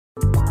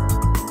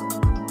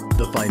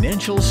The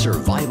Financial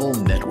Survival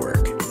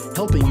Network,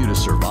 helping you to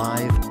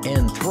survive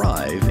and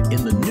thrive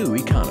in the new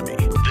economy.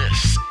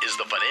 This is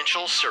the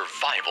Financial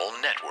Survival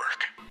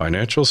Network.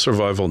 Financial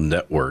Survival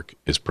Network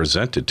is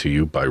presented to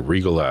you by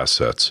Regal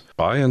Assets.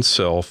 Buy and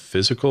sell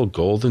physical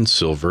gold and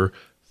silver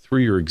through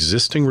your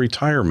existing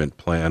retirement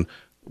plan,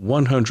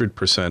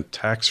 100%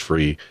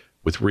 tax-free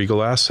with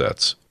Regal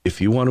Assets. If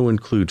you want to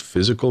include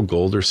physical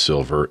gold or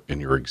silver in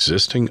your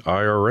existing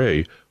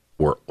IRA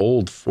or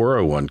old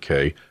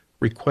 401k,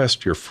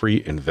 request your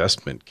free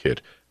investment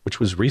kit, which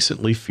was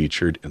recently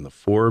featured in the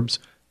Forbes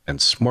and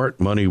Smart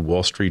Money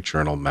Wall Street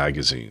Journal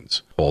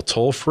magazines. Call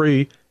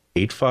toll-free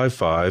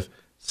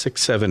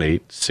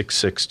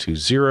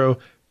 855-678-6620,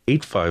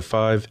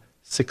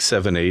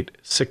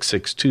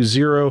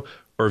 855-678-6620,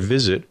 or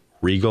visit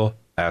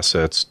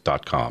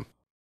regalassets.com.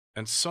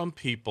 And some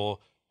people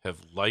have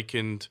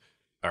likened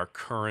our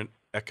current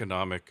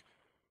economic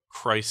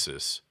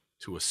crisis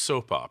to a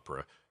soap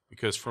opera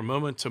because from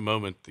moment to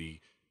moment, the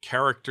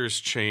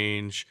characters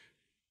change,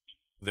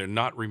 they're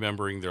not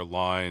remembering their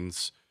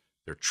lines,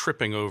 they're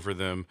tripping over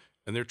them,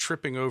 and they're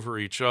tripping over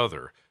each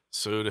other.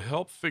 So to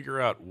help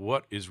figure out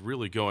what is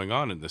really going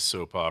on in this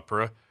soap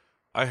opera,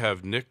 I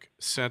have Nick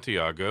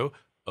Santiago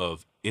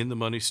of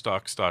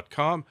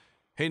InTheMoneyStocks.com.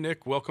 Hey,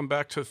 Nick, welcome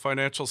back to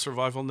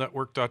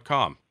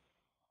FinancialSurvivalNetwork.com.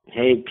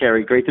 Hey,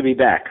 Kerry, great to be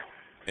back.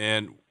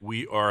 And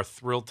we are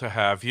thrilled to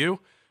have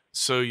you.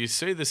 So you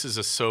say this is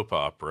a soap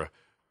opera.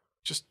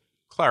 Just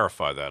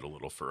clarify that a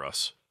little for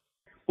us.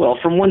 Well,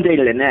 from one day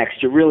to the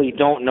next, you really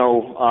don't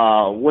know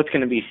what's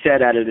going to be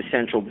said out of the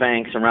central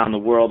banks around the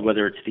world,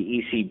 whether it's the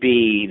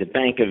ECB, the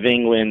Bank of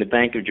England, the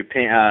Bank of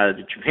Japan,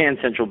 the Japan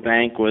Central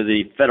Bank, or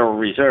the Federal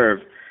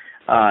Reserve.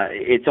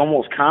 It's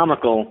almost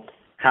comical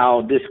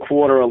how this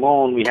quarter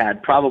alone we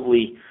had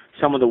probably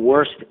some of the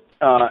worst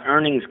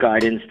earnings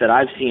guidance that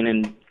I've seen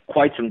in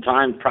quite some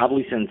time,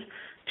 probably since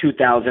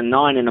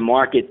 2009, and the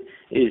market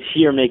is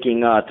here making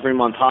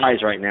 3-month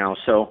highs right now.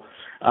 So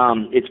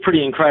it's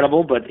pretty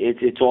incredible, but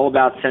it's all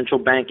about central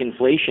bank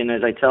inflation.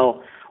 As I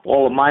tell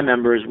all of my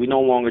members, we no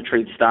longer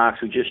trade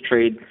stocks. We just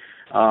trade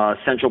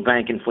central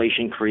bank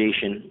inflation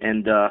creation.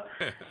 And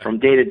from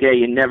day to day,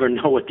 you never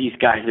know what these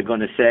guys are going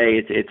to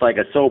say. It's like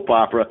a soap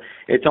opera.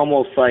 It's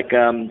almost like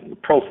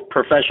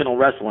professional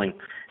wrestling.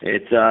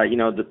 It's,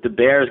 the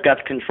Bears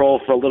got control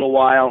for a little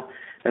while,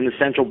 and the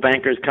central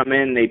bankers come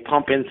in, they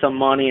pump in some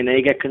money, and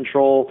they get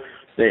control.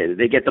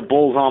 They get the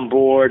Bulls on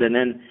board, and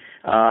then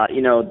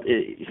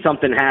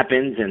something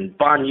happens and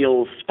bond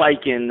yields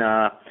spike in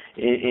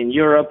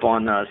Europe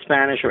on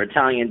Spanish or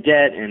Italian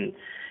debt, and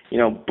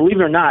believe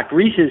it or not,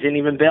 Greece isn't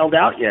even bailed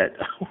out yet.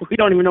 We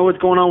don't even know what's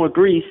going on with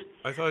Greece.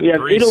 I thought we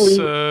have Greece.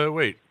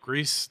 Italy.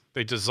 Greece.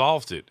 They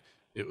dissolved it.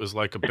 It was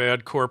like a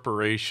bad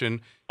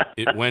corporation.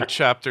 It went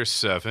Chapter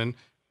 7,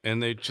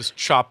 and they just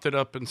chopped it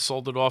up and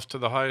sold it off to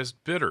the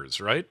highest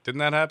bidders. Right? Didn't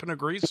that happen to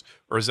Greece,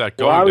 or is that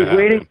going to happen?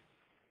 Waiting.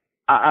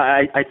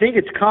 I think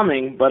it's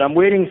coming, but I'm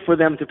waiting for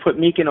them to put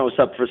Mykonos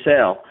up for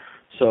sale.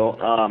 So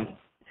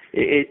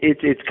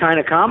it's kind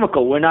of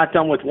comical. We're not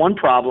done with one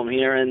problem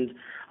here, and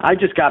I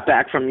just got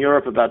back from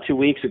Europe about 2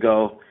 weeks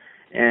ago,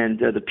 and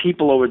the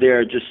people over there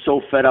are just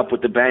so fed up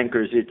with the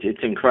bankers.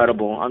 It's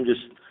incredible.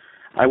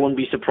 I wouldn't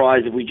be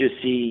surprised if we just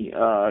see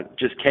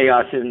just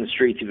chaos in the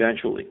streets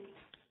eventually.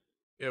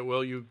 Yeah,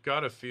 well, you've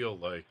got to feel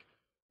like,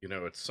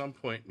 at some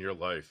point in your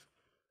life,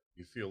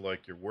 you feel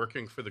like you're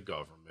working for the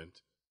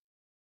government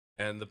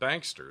and the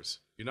banksters.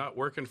 You're not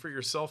working for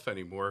yourself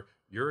anymore.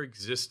 Your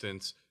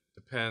existence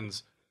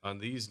depends on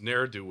these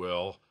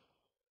ne'er-do-wells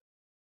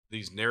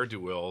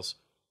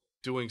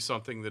doing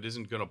something that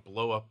isn't going to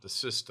blow up the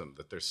system,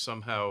 that they're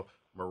somehow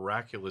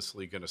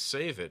miraculously going to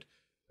save it.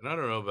 And I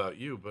don't know about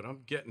you, but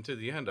I'm getting to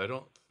the end. I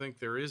don't think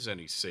there is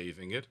any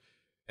saving it.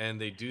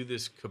 And they do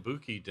this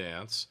kabuki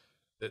dance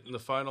that in the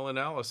final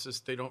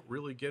analysis, they don't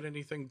really get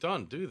anything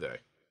done, do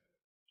they?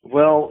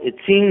 Well, it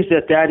seems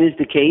that is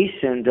the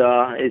case, and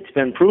it's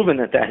been proven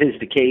that is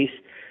the case.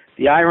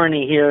 The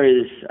irony here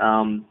is,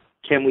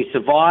 can we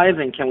survive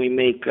and can we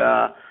make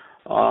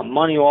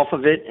money off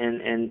of it?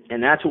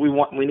 And that's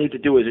what we need to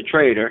do as a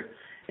trader.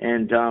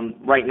 And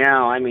right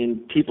now,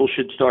 people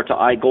should start to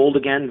eye gold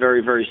again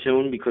very, very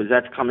soon, because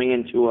that's coming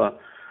into a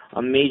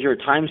major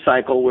time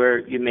cycle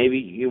where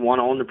you want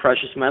to own the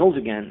precious metals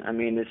again.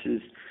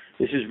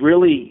 This is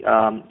really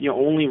the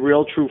only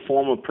real true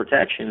form of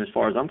protection as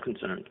far as I'm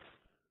concerned.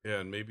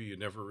 Yeah, and maybe you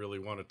never really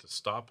wanted to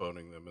stop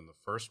owning them in the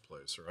first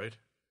place, right?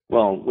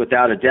 Well,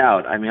 without a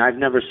doubt. I've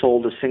never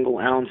sold a single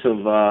ounce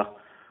of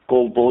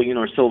gold bullion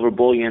or silver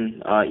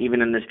bullion,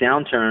 even in this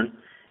downturn,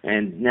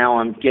 and now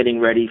I'm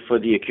getting ready for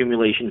the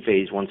accumulation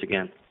phase once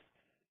again.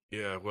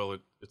 Yeah, well,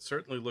 it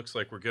certainly looks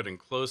like we're getting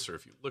closer.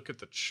 If you look at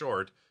the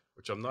chart,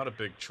 which I'm not a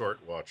big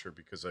chart watcher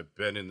because I've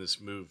been in this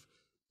move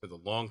for the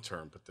long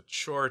term, but the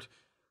chart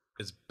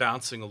is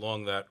bouncing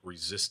along that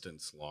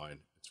resistance line.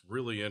 It's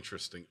really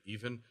interesting.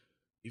 Even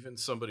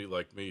somebody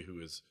like me, who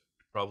is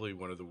probably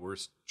one of the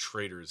worst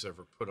traders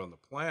ever put on the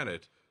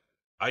planet,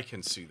 I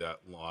can see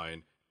that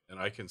line, and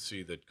I can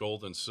see that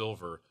gold and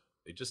silver,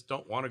 they just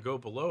don't want to go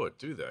below it,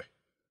 do they?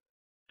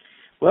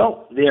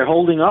 Well, they're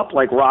holding up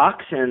like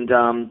rocks, and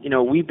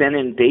we've been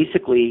in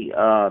basically,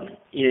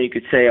 you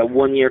could say a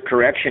one-year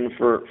correction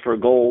for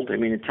gold. I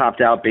mean, it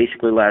topped out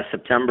basically last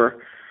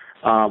September.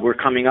 We're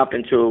coming up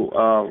into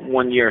a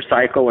one-year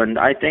cycle, and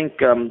I think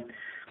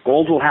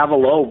gold will have a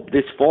low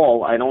this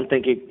fall. I don't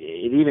think it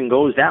even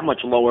goes that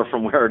much lower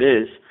from where it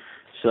is.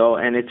 So,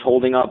 and it's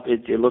holding up.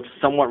 It looks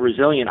somewhat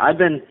resilient.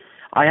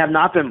 I have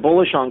not been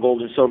bullish on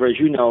gold and silver, as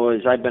you know,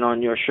 as I've been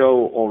on your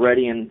show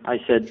already, and I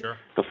said Sure.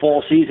 The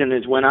fall season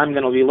is when I'm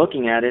going to be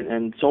looking at it,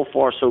 and so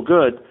far so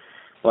good.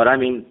 But I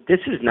mean, this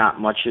is not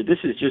much. This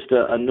is just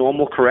a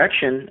normal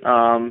correction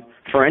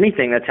for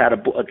anything that's had a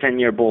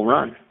 10-year bull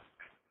run.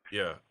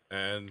 Yeah,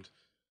 and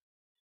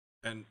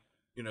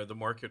the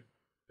market,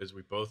 as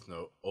we both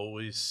know,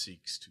 always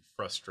seeks to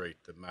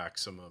frustrate the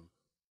maximum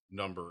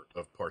number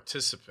of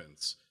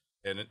participants.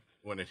 And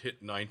when it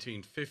hit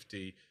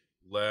 1950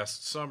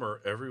 last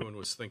summer, everyone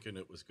was thinking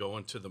it was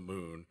going to the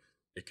moon.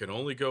 It can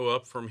only go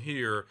up from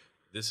here.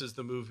 This is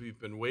the move we've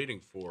been waiting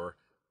for.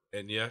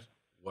 And yet,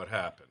 what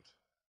happened?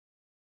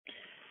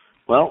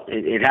 Well,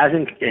 it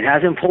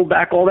hasn't pulled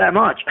back all that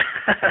much.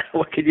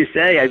 What could you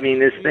say? I mean,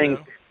 this thing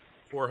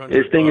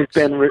has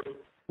been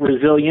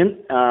resilient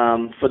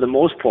for the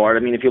most part. I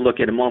mean, if you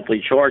look at a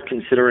monthly chart,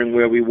 considering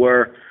where we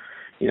were,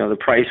 the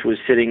price was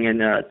sitting in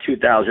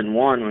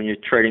 2001 when you're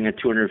trading at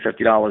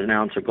 $250 an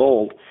ounce of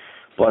gold.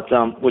 But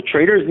what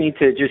traders need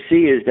to just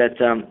see is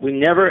that we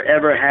never,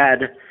 ever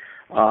had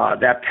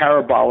that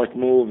parabolic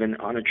move. And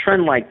on a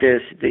trend like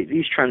this,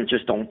 these trends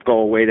just don't go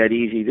away that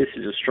easy. This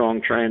is a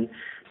strong trend.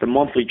 The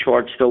monthly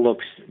chart still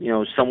looks,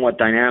 somewhat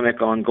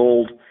dynamic on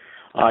gold.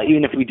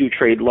 Even if we do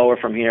trade lower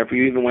from here, if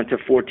we even went to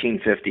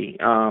 1450,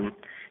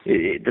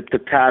 the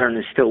pattern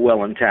is still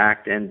well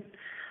intact. And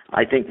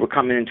I think we're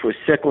coming into a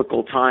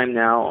cyclical time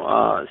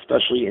now,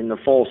 especially in the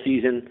fall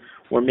season,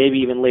 or maybe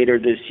even later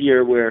this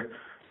year, where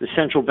the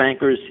central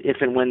bankers, if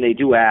and when they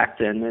do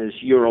act, and there's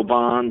Euro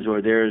bonds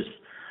or there's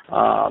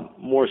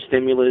more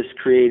stimulus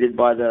created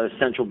by the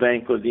central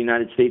bank of the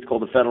United States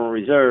called the Federal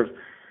Reserve,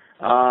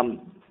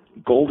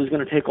 gold is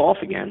going to take off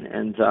again.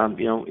 And,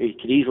 it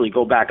could easily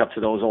go back up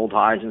to those old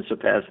highs and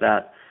surpass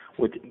that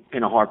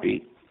in a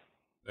heartbeat.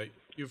 Now,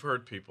 you've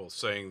heard people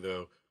saying,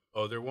 though,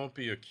 there won't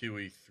be a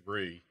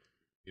QE3.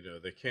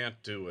 They can't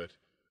do it.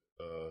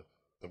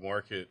 The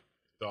market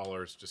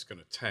dollar is just going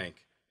to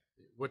tank.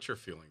 What's your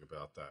feeling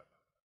about that?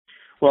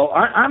 Well,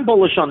 I'm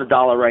bullish on the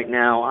dollar right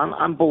now.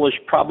 I'm bullish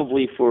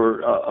probably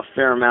for a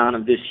fair amount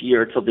of this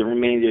year till the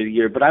remainder of the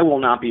year, but I will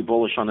not be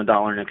bullish on the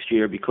dollar next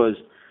year because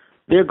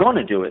they're going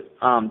to do it.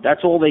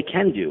 That's all they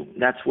can do.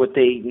 That's what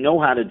they know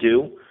how to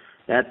do.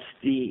 That's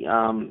the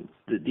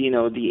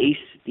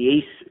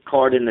ace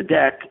card in the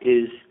deck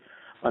is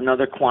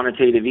another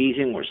quantitative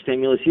easing or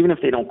stimulus. Even if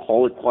they don't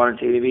call it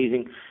quantitative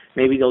easing,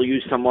 maybe they'll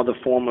use some other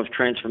form of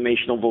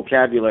transformational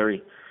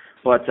vocabulary.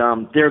 But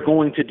they're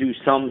going to do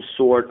some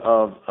sort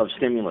of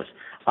stimulus.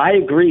 I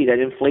agree that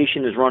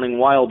inflation is running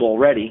wild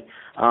already.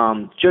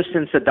 Just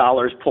since the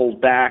dollar's pulled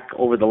back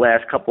over the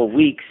last couple of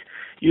weeks,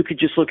 you could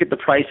just look at the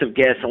price of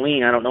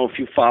gasoline. I don't know if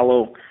you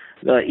follow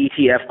the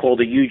ETF called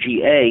the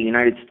UGA,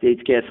 United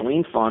States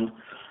Gasoline Fund,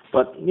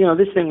 but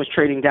this thing was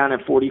trading down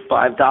at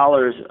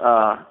 $45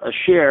 a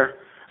share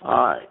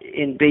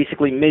in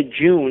basically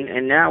mid-June,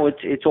 and now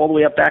it's all the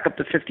way back up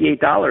to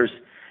 $58.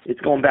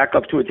 It's going back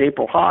up to its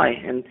April high,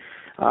 and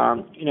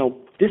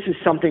this is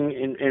something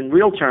in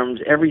real terms,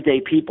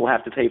 everyday people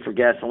have to pay for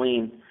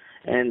gasoline.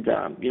 And,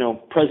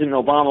 President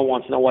Obama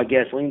wants to know why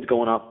gasoline's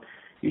going up.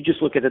 You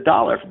just look at the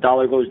dollar. If the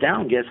dollar goes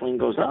down, gasoline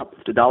goes up.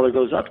 If the dollar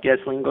goes up,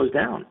 gasoline goes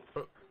down.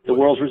 The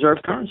world's reserve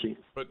currency.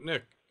 But,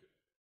 Nick,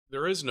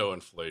 there is no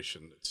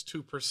inflation. It's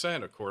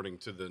 2% according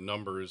to the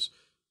numbers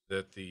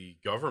that the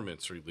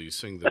government's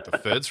releasing, that the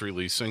Fed's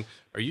releasing.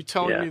 Are you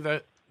telling me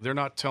that they're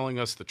not telling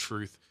us the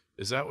truth?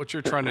 Is that what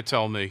you're trying to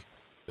tell me?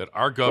 That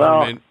our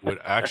government would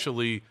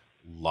actually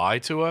lie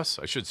to us?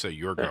 I should say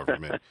your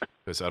government,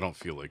 because I don't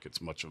feel like it's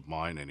much of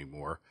mine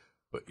anymore.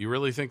 But you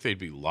really think they'd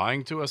be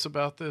lying to us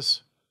about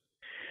this?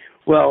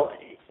 Well,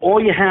 all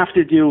you have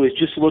to do is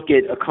just look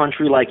at a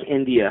country like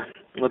India,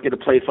 look at a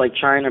place like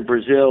China,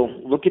 Brazil.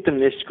 Look at them;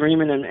 they're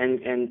screaming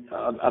and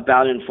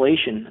about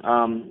inflation.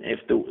 If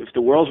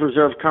the world's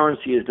reserve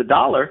currency is the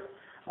dollar,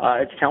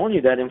 it's telling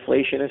you that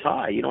inflation is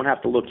high. You don't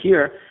have to look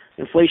here.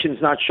 Inflation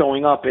is not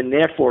showing up in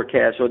their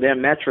forecasts or their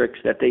metrics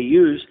that they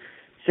use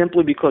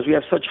simply because we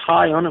have such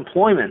high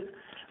unemployment.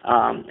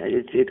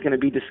 It's going to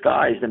be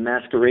disguised and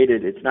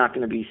masqueraded. It's not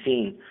going to be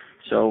seen.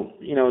 So,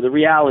 the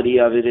reality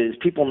of it is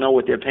people know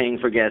what they're paying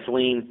for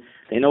gasoline.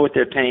 They know what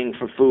they're paying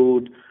for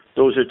food.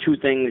 Those are two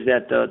things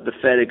that the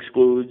Fed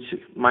excludes,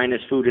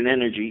 minus food and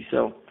energy.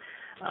 So,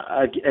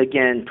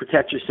 again,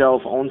 protect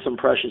yourself, own some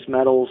precious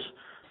metals,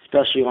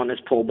 especially on this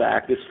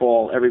pullback this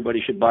fall.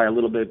 Everybody should buy a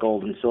little bit of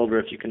gold and silver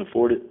if you can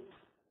afford it.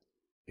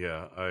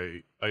 Yeah,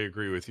 I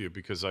agree with you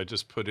because I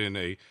just put in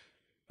a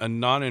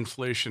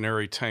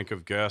non-inflationary tank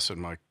of gas in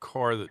my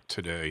car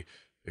today.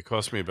 It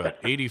cost me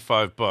about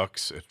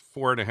 $85 at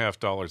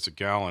 $4.50 a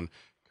gallon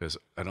because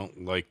I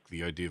don't like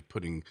the idea of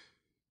putting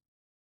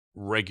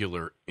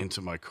regular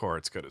into my car.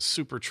 It's got a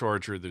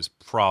supercharger. There's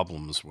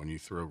problems when you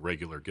throw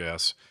regular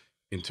gas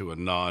into a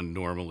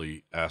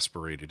non-normally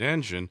aspirated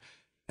engine.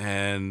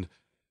 And,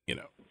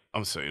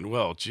 I'm saying,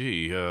 well,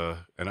 gee, and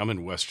I'm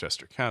in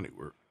Westchester County.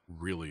 We're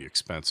really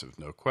expensive,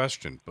 no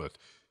question. But,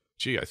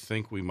 gee, I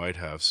think we might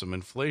have some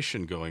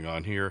inflation going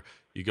on here.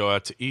 You go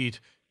out to eat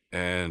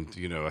and,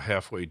 a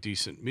halfway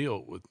decent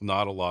meal with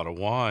not a lot of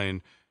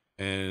wine,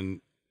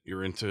 and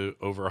you're into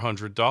over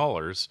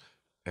 $100,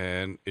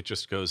 and it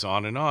just goes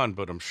on and on.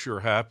 But I'm sure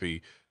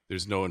happy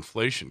there's no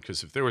inflation,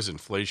 because if there was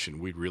inflation,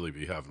 we'd really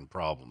be having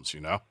problems,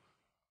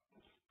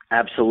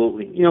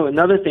 Absolutely.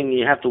 Another thing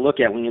you have to look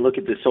at when you look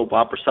at the soap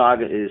opera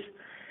saga is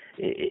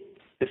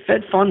the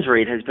Fed funds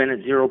rate has been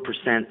at 0%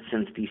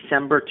 since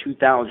December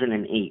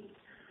 2008.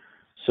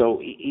 So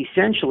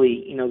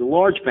essentially, the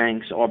large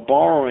banks are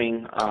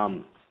borrowing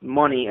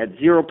money at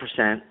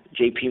 0%,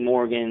 J.P.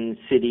 Morgan,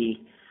 Citi,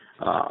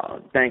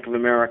 Bank of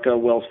America,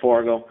 Wells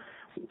Fargo.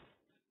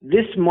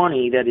 This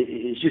money that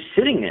is just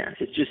sitting there.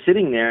 It's just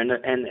sitting there, and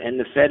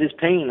the Fed is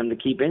paying them to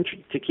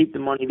keep the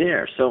money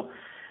there. So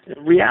the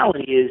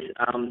reality is,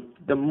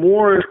 the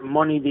more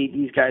money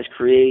these guys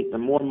create, the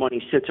more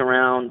money sits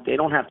around. They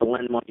don't have to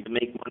lend money to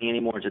make money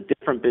anymore. It's a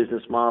different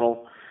business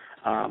model.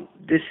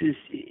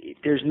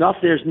 There's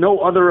no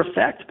other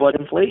effect but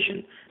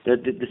inflation.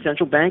 The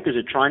central bankers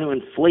are trying to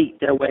inflate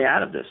their way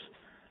out of this,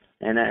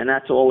 and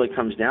that's all it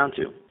comes down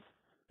to.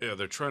 Yeah,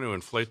 they're trying to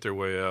inflate their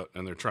way out,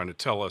 and they're trying to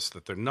tell us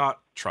that they're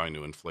not trying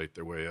to inflate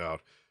their way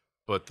out,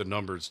 but the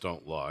numbers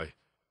don't lie.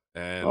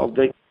 And well,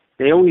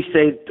 they always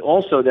say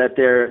also that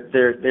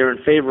they're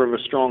in favor of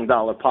a strong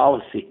dollar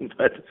policy,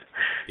 but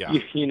yeah.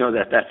 you know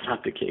that's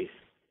not the case.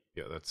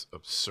 Yeah, that's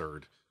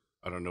absurd.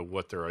 I don't know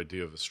what their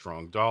idea of a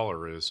strong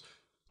dollar is,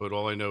 but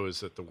all I know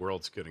is that the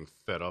world's getting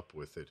fed up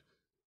with it.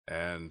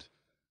 And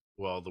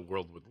while the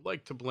world would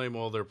like to blame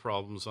all their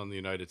problems on the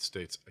United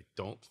States, I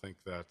don't think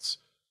that's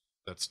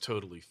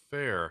totally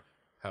fair.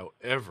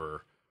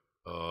 However,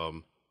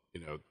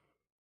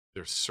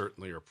 there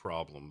certainly are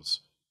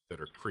problems that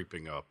are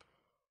creeping up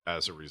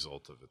as a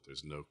result of it.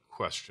 There's no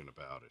question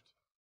about it.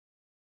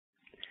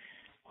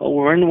 Well,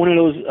 we're in one of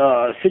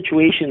those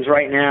situations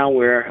right now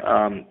where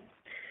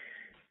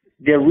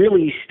they're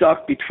really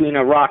stuck between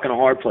a rock and a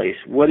hard place.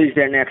 What is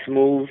their next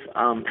move?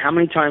 How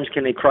many times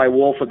can they cry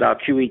wolf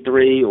about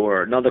QE3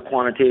 or another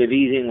quantitative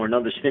easing or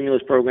another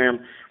stimulus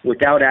program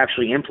without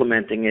actually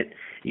implementing it?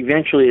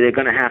 Eventually, they're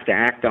going to have to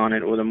act on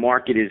it, or the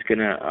market is going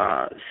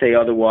to say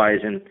otherwise,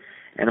 and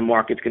the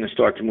market's going to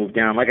start to move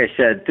down. Like I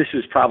said, this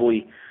was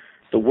probably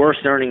the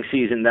worst earnings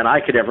season that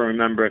I could ever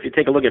remember. If you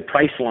take a look at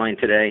Priceline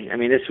today, I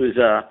mean, this was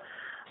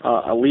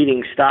a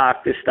leading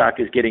stock. This stock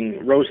is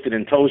getting roasted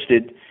and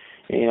toasted,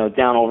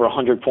 down over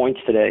 100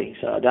 points today,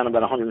 so down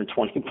about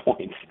 120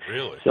 points.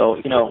 Really? So,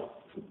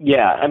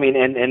 yeah, I mean,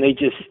 and they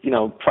just,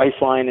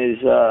 Priceline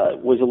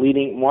was a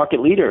leading market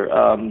leader,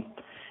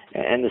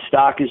 and the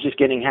stock is just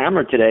getting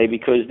hammered today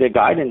because their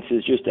guidance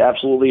is just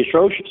absolutely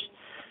atrocious.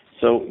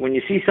 So when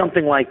you see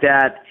something like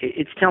that,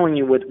 it's telling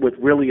you what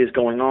really is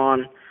going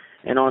on.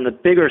 And on the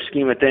bigger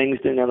scheme of things,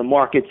 the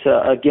market's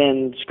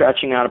again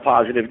scratching out a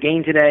positive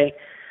gain today,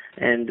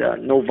 and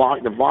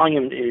the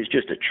volume is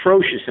just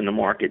atrocious in the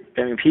market.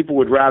 I mean, people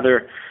would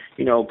rather,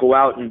 go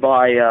out and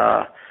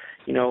buy,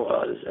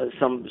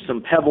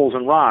 some pebbles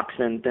and rocks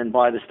than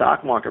buy the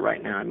stock market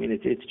right now. I mean,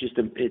 it's just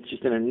an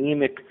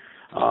anemic,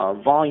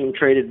 volume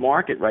traded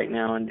market right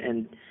now,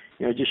 and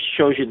it just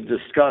shows you the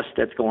disgust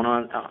that's going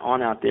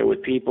on out there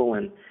with people.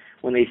 And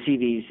when they see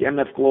these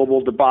MF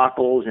Global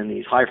debacles and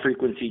these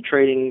high-frequency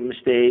trading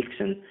mistakes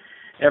and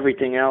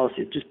everything else,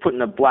 it's just putting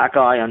a black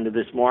eye under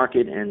this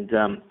market, and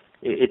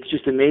it's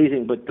just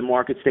amazing. But the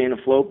market's staying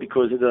afloat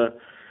because of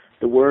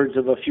the words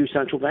of a few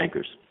central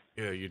bankers.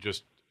 Yeah,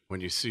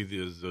 when you see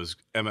those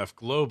MF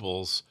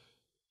Globals,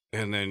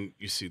 and then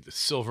you see the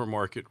silver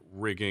market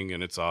rigging,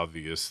 and it's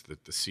obvious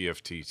that the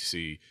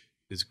CFTC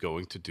is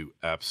going to do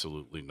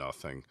absolutely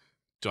nothing.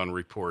 Done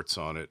reports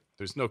on it.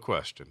 There's no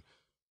question.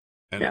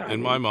 And Yeah,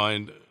 in my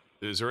mind,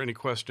 is there any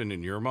question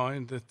in your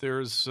mind that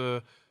there's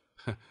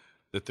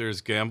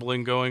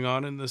gambling going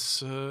on in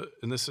this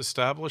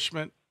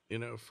establishment?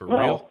 For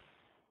real.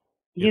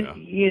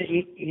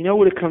 You know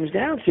what it comes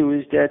down to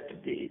is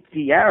that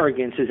the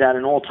arrogance is at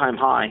an all-time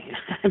high.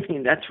 I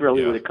mean, that's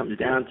really what it comes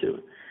down to.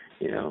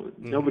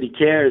 Nobody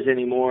cares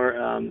anymore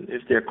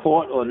if they're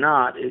caught or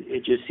not.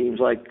 It just seems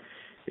like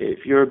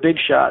if you're a big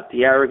shot,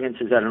 the arrogance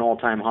is at an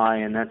all-time high,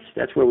 and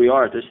that's where we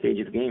are at this stage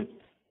of the game.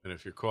 And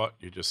if you're caught,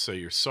 you just say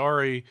you're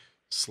sorry,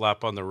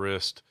 slap on the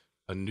wrist,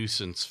 a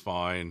nuisance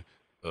fine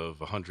of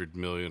 $100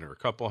 million or a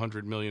couple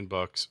 $100 million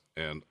bucks,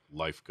 and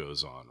life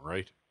goes on,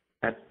 right?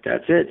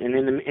 That's it. And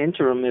in the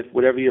interim, if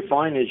whatever your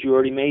fine is, you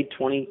already made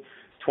 20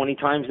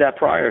 times that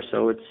prior.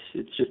 So it's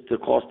just the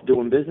cost of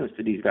doing business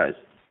to these guys.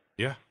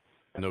 Yeah,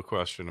 no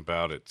question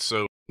about it.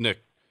 So, Nick,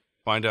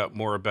 find out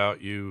more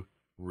about you,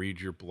 read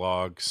your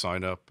blog,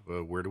 sign up.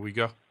 Where do we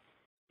go?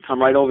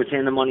 Come right over to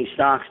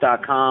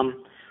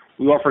InTheMoneyStocks.com.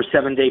 We offer a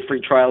 7-day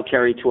free trial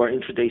carry to our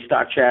intraday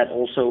stock chat.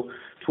 Also,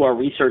 to our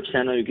research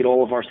center. You get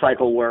all of our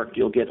cycle work.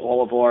 You'll get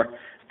all of our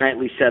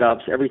nightly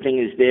setups. Everything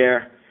is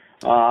there.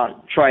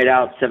 Try it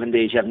out, 7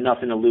 days. You have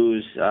nothing to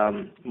lose.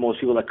 Most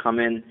people that come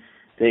in,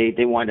 they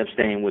wind up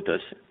staying with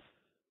us.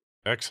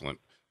 Excellent.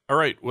 All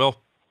right.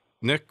 Well,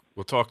 Nick,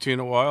 we'll talk to you in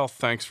a while.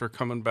 Thanks for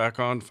coming back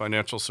on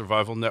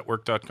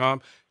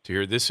FinancialSurvivalNetwork.com to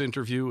hear this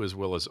interview as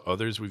well as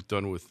others we've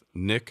done with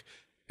Nick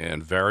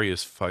and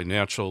various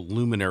financial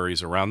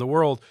luminaries around the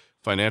world.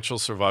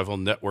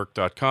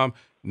 FinancialSurvivalNetwork.com.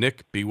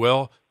 Nick, be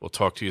well. We'll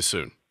talk to you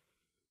soon.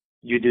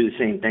 You do the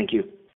same. Thank you.